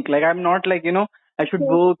and think. Like I'm not like I should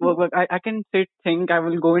So, work. I can sit, think. I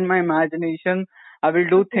will go in my imagination. I will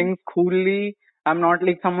do okay. things coolly. I'm not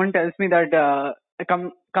like someone tells me that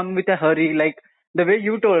come with a hurry. Like the way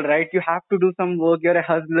you told, right? You have to do some work. You're a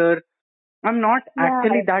hustler. I'm not Yeah,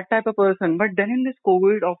 actually that type of person. But then in this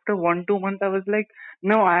COVID, after 1 2 months, I was like,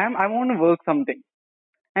 no, I want to work something.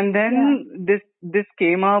 And yeah, then this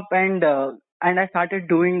came up and I started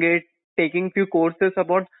doing it, taking few courses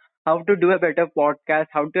about how to do a better podcast,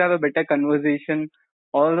 how to have a better conversation,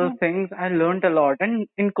 all those yeah. things. I learned a lot. And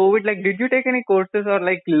in COVID, like, did you take any courses or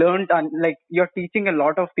like learned like you're teaching a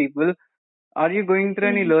lot of people? Are you going through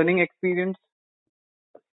any Yeah. learning experience?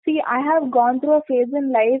 See, I have gone through a phase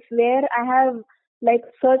in life where I have like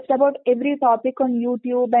searched about every topic on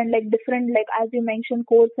YouTube and like different, like as you mentioned,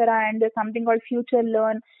 Coursera, and there's something called Future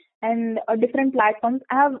Learn and different platforms.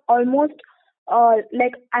 I have almost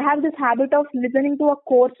like I have this habit of listening to a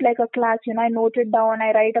course like a class. I note it down,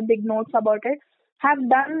 I write a big notes about it. Have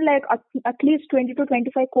done like at least 20 to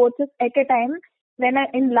 25 courses at a time when I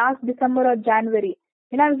in last December or January.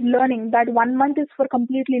 I was learning that 1 month is for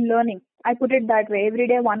completely learning. I put it that way, every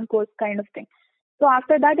day one course kind of thing. So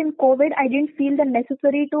after that in COVID, I didn't feel the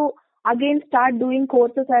necessary to again start doing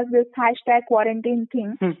courses as this hashtag quarantine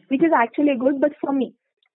thing, Hmm. which is actually good, but for me.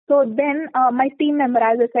 So then my team member,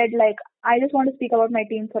 as I said, like I just want to speak about my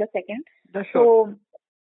team for a second. Yeah, sure. So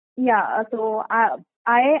yeah,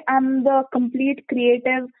 I am the complete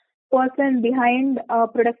creative person behind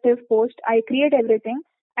Productive Post. I create everything,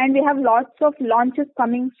 and we have lots of launches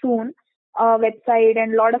coming soon, website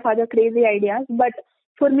and lot of other crazy ideas. But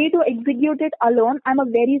for me to execute it alone, I'm a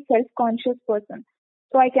very self-conscious person,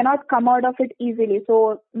 so I cannot come out of it easily.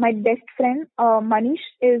 So my best friend, Manish,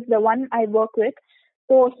 is the one I work with.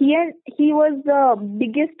 So he was the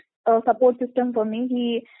biggest support system for me.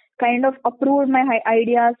 He kind of approved my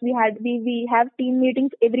ideas. We have team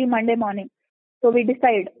meetings every Monday morning. So we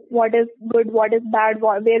decide what is good, what is bad,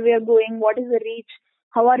 where we are going, what is the reach,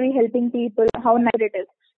 how are we helping people, how nice it is.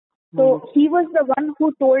 Hmm. So he was the one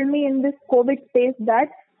who told me in this COVID space that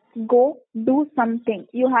go do something.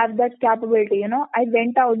 You have that capability. I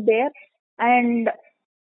went out there and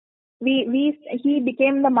we he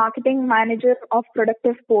became the marketing manager of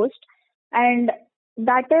Productive Post, and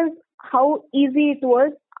that is how easy it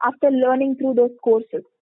was after learning through those courses.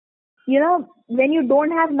 When you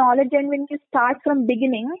don't have knowledge and when you start from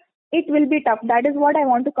beginning, it will be tough. That is what I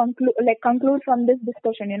want to conclude from this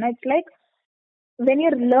discussion. It's like when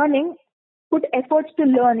you're learning, put efforts to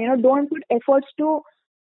learn. Don't put efforts to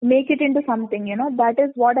make it into something. That is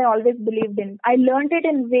what I always believed in. I learned it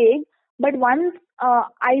in vague, but once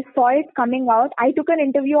I saw it coming out, I took an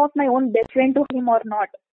interview of my own best friend to him or not.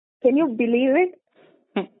 Can you believe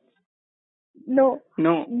it? No.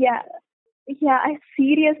 No. Yeah. Yeah, I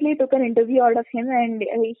seriously took an interview out of him, and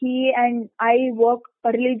he and I work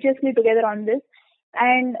religiously together on this.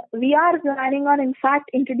 And we are planning on, in fact,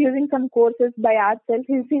 introducing some courses by ourselves.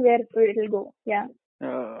 We'll see where it will go. Yeah.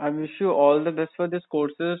 I wish you all the best for these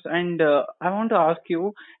courses. And I want to ask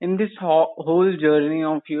you, in this whole journey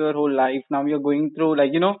of your whole life, now you're going through,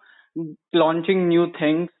 like, launching new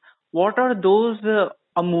things. What are those,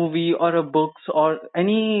 a movie or a books or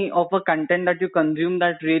any of a content that you consume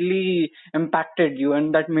that really impacted you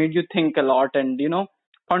and that made you think a lot and,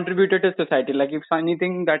 contributed to society? Like if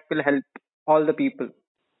anything that will help all the people.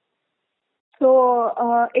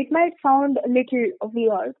 So it might sound a little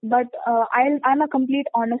weird, but I'm a complete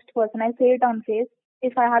honest person. I say it on face.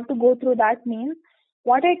 If I have to go through that means,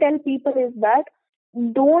 what I tell people is that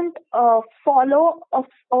don't follow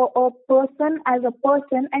a person as a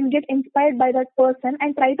person and get inspired by that person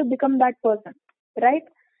and try to become that person, right?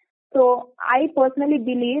 So I personally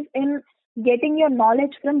believe in getting your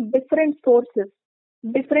knowledge from different sources,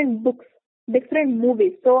 different books, different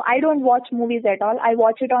movies. So I don't watch movies at all. I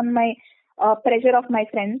watch it on my pressure of my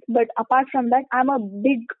friends. But apart from that, I'm a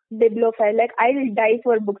big bibliophile. Like I'll die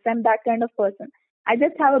for books. I'm that kind of person. I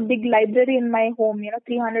just have a big library in my home,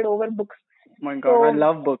 300 over books. Oh my God, I So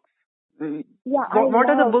love books. Mm, yeah, I what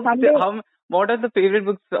are the love books? someday. What are the favorite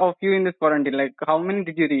books of you in this quarantine? Like how many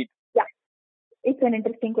did you read? Yeah, it's an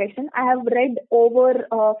interesting question. I have read over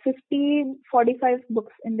 50, 45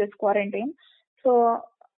 books in this quarantine. So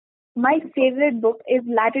my favorite book is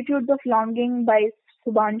Latitudes of Longing by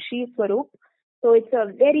Subhanshi Swaroop. So it's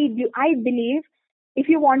a very, I believe if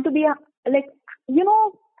you want to be like,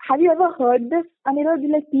 have you ever heard this?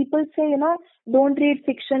 Anirudh, like people say, don't read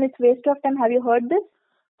fiction, it's waste of time. Have you heard this?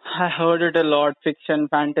 I heard it a lot. Fiction,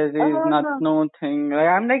 fantasy is not Uh, no thing. Like,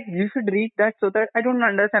 I'm like, you should read that so that I don't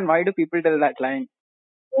understand why do people tell that line.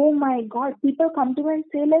 Oh my God, people come to me and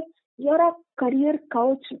say like, you're a career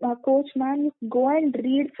coach, man. You go and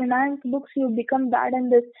read finance books, you become that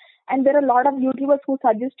and this. And there are a lot of YouTubers who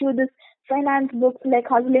suggest you this finance books, like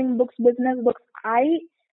hustling books, business books. I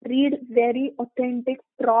read very authentic,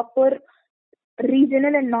 proper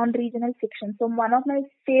regional and non-regional fiction. So one of my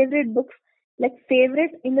favorite books, like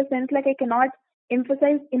favorite in the sense like I cannot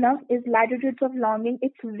emphasize enough, is Latitudes of Longing.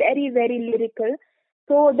 It's very, very lyrical.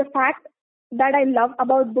 So the fact that I love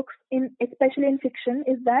about books in especially in fiction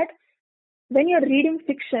is that when you're reading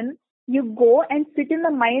fiction, you go and sit in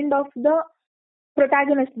the mind of the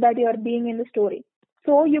protagonist that you're being in the story.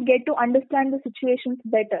 So you get to understand the situations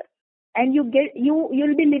better. And you'll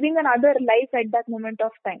be living another life at that moment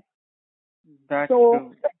of time. That's So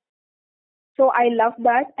true. So I love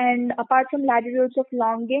that. And apart from Latitudes of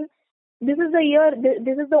Longing, this is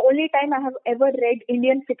the only time I have ever read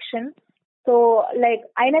Indian fiction. So like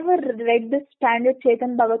I never read this standard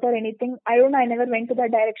Chetan Bhagat or anything. I don't know. I never went to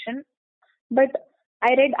that direction. But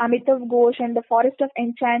I read Amitav Ghosh and The Forest of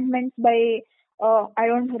Enchantments by I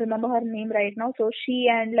don't remember her name right now. So she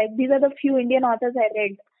and like these are the few Indian authors I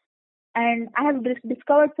read, and I have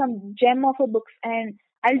discovered some gem of a books, and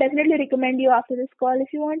I'll definitely recommend you after this call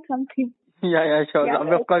if you want something. Yeah, yeah, sure. Yeah,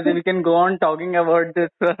 Of course, we can go on talking about this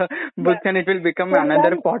yeah. books and it will become For another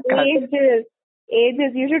them, podcast.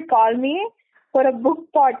 ages. You should call me for a book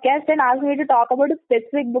podcast and ask me to talk about a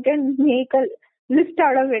specific book and make a list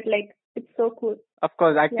out of it. Like, it's so cool. Of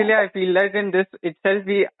course, Yeah. actually, I feel that in this itself,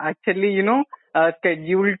 we actually,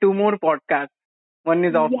 schedule two more podcasts. One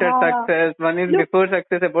is after Yeah. success, one is Look, before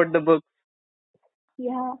success about the book.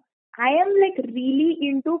 yeah. I am like really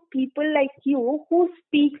into people like you who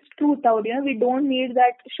speaks truth out. We don't need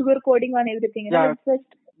that sugar coating on everything. Yeah, Let's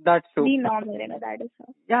just that's true. be normal. That is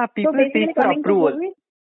how. Yeah, So people seek basically, for coming to approval. movies,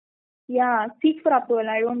 yeah, seek for approval.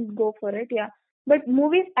 I don't go for it. Yeah, but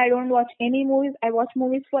movies, I don't watch any movies. I watch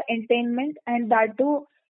movies for entertainment, and that too,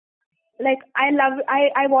 like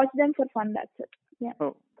I watch them for fun. That's it. Yeah.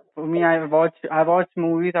 So for me, I watch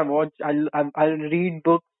movies. I'll read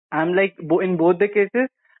books. I'm like in both the cases.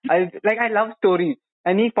 I love stories.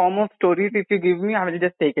 Any form of stories, if you give me, I will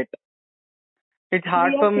just take it. It's So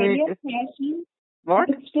hard your for me career to passion what?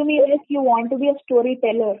 looks to me like you want to be a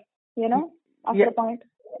storyteller. After Yeah, a point.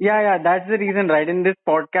 yeah. That's the reason, right? In this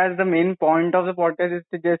podcast, the main point of the podcast is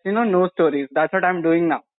to just know stories. That's what I'm doing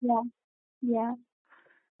now. Yeah. Yeah.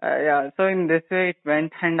 Yeah. So in this way, it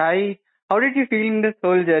went. And how did you feel in this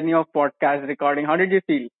whole journey of podcast recording? How did you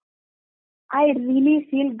feel? I really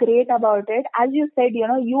feel great about it. As you said,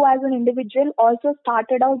 you as an individual also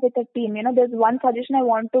started out with a team. There's one suggestion I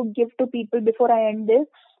want to give to people before I end this.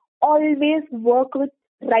 Always work with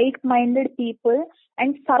right-minded people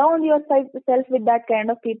and surround yourself with that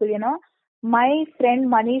kind of people. My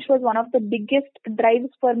friend Manish was one of the biggest drives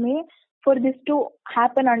for me for this to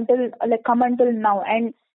happen come until now.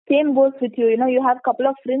 And same goes with you. You have a couple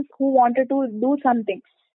of friends who wanted to do something.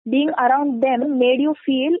 Being around them made you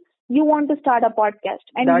feel you want to start a podcast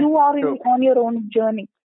and That's you are true. on your own journey.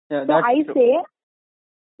 Yeah, So that's I true.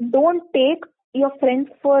 say, don't take your friends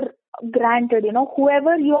for granted.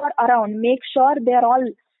 Whoever you are around, make sure they are all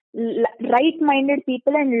right-minded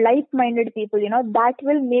people and like-minded people. That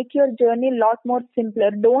will make your journey a lot more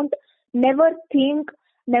simpler. Don't never think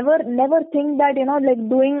never think that, like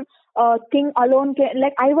doing thing alone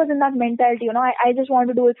like I was in that mentality, I just want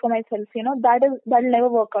to do it for myself, that'll never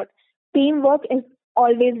work out. Teamwork is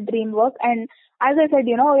always dream work. And as I said,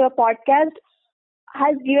 your podcast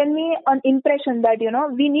has given me an impression that,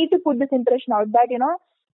 we need to put this impression out that,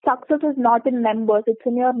 success is not in numbers, it's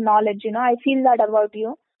in your knowledge. I feel that about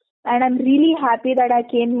you. And I'm really happy that I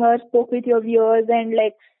came here, spoke with your viewers, and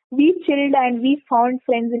like we chilled and we found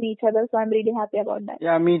friends in each other. So I'm really happy about that.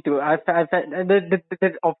 Yeah, me too.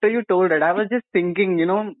 After you told it, I was just thinking,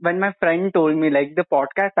 when my friend told me like the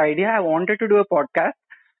podcast idea, I wanted to do a podcast,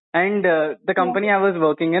 and the Yeah. company I was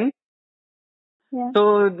working in. Yeah.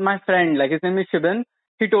 So my friend, like his name is Shiban,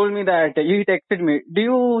 he told me that he texted me, "Do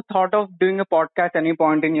you thought of doing a podcast any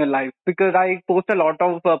point in your life?" Because I post a lot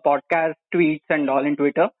of podcast tweets and all in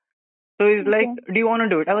Twitter. So he's like, Okay. "Do you want to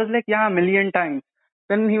do it?" I was like, "Yeah, a million times."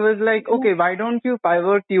 Then he was like, Yeah. "Okay, why don't you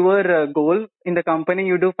pivot your goal in the company?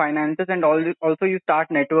 You do finances and also you start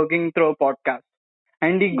networking through a podcast."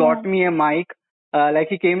 And he Yeah. got me a mic. Like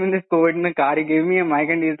he came in this COVID in the car, he gave me a mic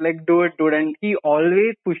and he's like, "Do it, dude." And he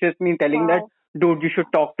always pushes me, telling that, Wow. "Dude, you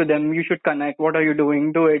should talk to them. You should connect. What are you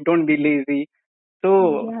doing? Do it. Don't be lazy." So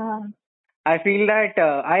Yeah. I feel that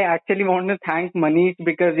I actually want to thank Manish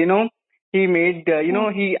because he made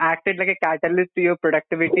Yeah. he acted like a catalyst to your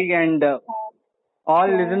productivity, and all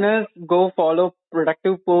Sure. listeners go follow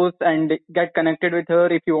Productive Posts and get connected with her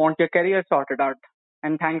if you want your career sorted out.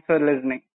 And thanks for listening.